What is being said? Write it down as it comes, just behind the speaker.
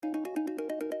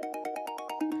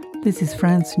This is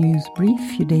France News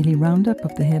Brief, your daily roundup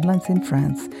of the headlines in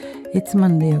France. It's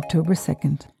Monday, October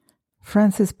 2nd.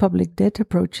 France's public debt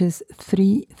approaches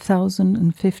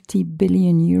 3,050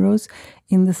 billion euros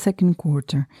in the second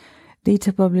quarter.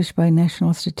 Data published by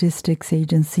National Statistics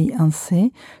Agency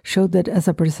ANSEE showed that as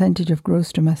a percentage of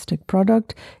gross domestic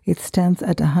product, it stands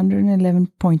at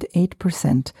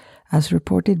 111.8%, as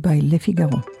reported by Le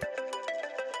Figaro.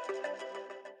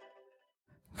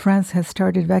 France has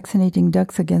started vaccinating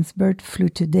ducks against bird flu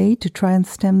today to try and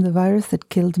stem the virus that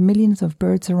killed millions of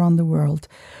birds around the world.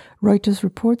 Reuters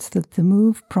reports that the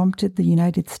move prompted the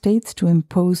United States to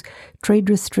impose trade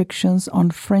restrictions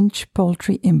on French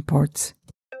poultry imports.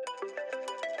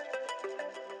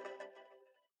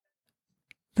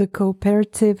 The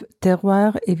cooperative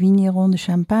Terroir et Vignerons de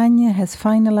Champagne has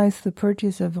finalized the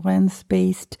purchase of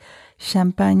Rennes-based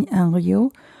Champagne &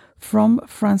 Rio from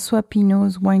François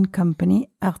Pinault's wine company,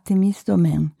 Artémis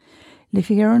Domaine. Le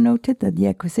Figaro noted that the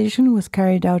acquisition was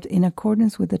carried out in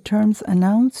accordance with the terms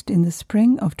announced in the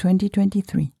spring of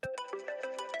 2023.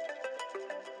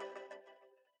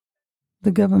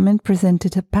 The government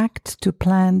presented a pact to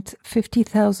plant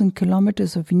 50,000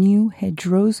 kilometers of new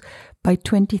hedgerows by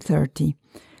 2030.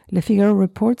 Le Figaro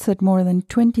reports that more than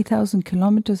 20,000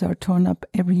 kilometers are torn up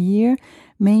every year,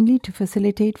 mainly to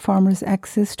facilitate farmers'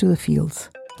 access to the fields.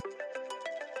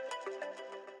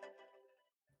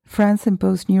 France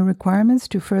imposed new requirements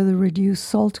to further reduce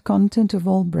salt content of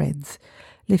all breads.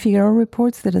 Le Figaro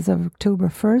reports that as of October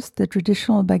 1st, the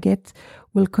traditional baguette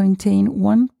will contain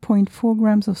 1.4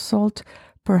 grams of salt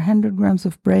per 100 grams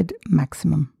of bread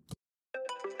maximum.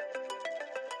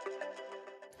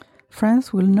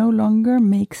 France will no longer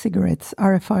make cigarettes,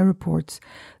 RFI reports.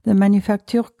 The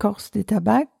Manufacture Corse des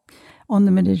Tabac on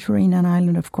the Mediterranean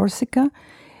island of Corsica,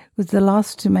 was the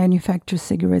last to manufacture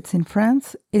cigarettes in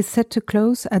France, is set to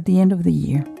close at the end of the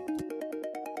year.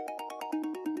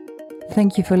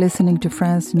 Thank you for listening to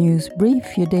France News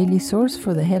Brief, your daily source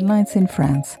for the headlines in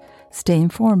France. Stay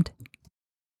informed.